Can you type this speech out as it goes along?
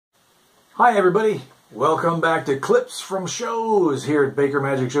Hi everybody, welcome back to Clips from Shows here at Baker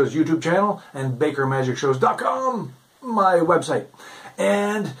Magic Shows YouTube channel and BakerMagicShows.com, my website.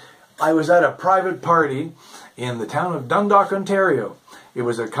 And I was at a private party in the town of Dundalk, Ontario. It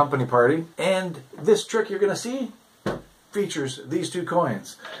was a company party, and this trick you're going to see features these two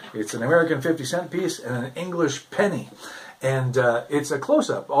coins. It's an American 50-cent piece and an English penny. And it's a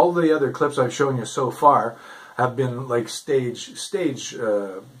close-up. All the other clips I've shown you so far have been like stage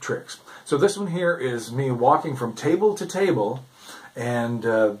tricks. So this one here is me walking from table to table, and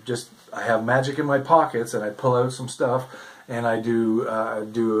I have magic in my pockets, and I pull out some stuff, and I do a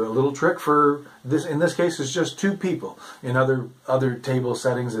little trick for this. In this case, it's just 2 people. In other table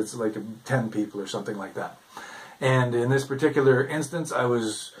settings, it's like 10 people or something like that. And in this particular instance, I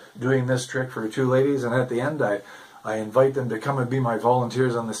was doing this trick for 2 ladies, and at the end, I invite them to come and be my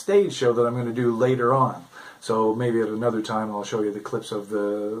volunteers on the stage show that I'm going to do later on. So maybe at another time I'll show you the clips of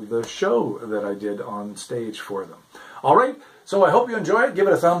the show that I did on stage for them. Alright, so I hope you enjoy it. Give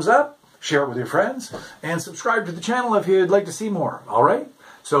it a thumbs up, share it with your friends, and subscribe to the channel if you'd like to see more. Alright,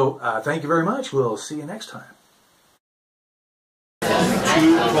 so thank you very much. We'll see you next time.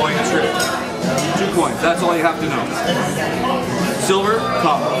 2-coin trick. 2 coins, that's all you have to know. Silver,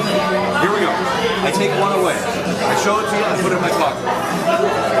 copper. Here we go. I take one away. I show it to you, I put it in my pocket.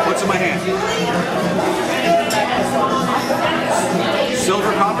 What's in my hand?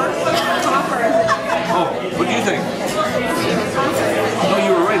 Silver, copper? Copper. Oh, what do you think? No,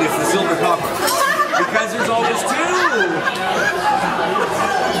 you were right, it's the silver copper. Because there's always 2!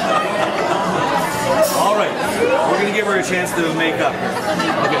 Alright, we're going to give her a chance to make up.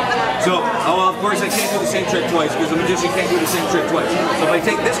 Okay, so, of course I can't do the same trick twice, because the magician can't do the same trick twice. So if I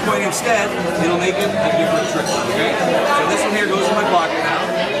take this coin instead, it'll make it a different trick, okay? So this one here goes in my pocket now.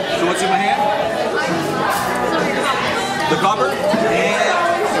 So what's in my hand? The copper? And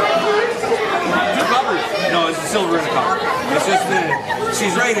 2 coppers. No, it's the silver and the copper. It's just that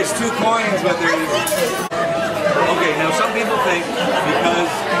she's right, it's 2 coins, but there's... Okay, now some people think because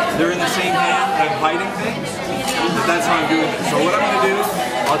they're in the same hand that I'm hiding things, that's how I'm doing it. So what I'm going to do,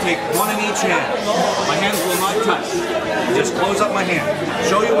 I'll take one in each hand. My hands will not touch. Just close up my hand.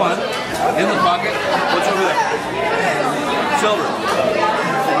 Show you one. In the pocket. What's over there? Silver.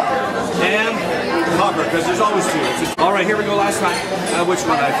 And copper, because there's always 2. Alright, here we go last time. Which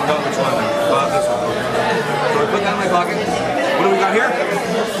one? I forgot which one. This one. So I put that in my pocket. What do we got here?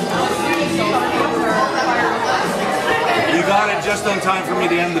 You got it just on time for me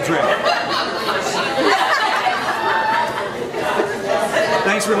to end the trick.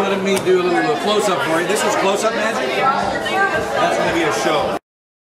 Thanks for letting me do a little close-up for you. This was close-up magic. That's going to be a show.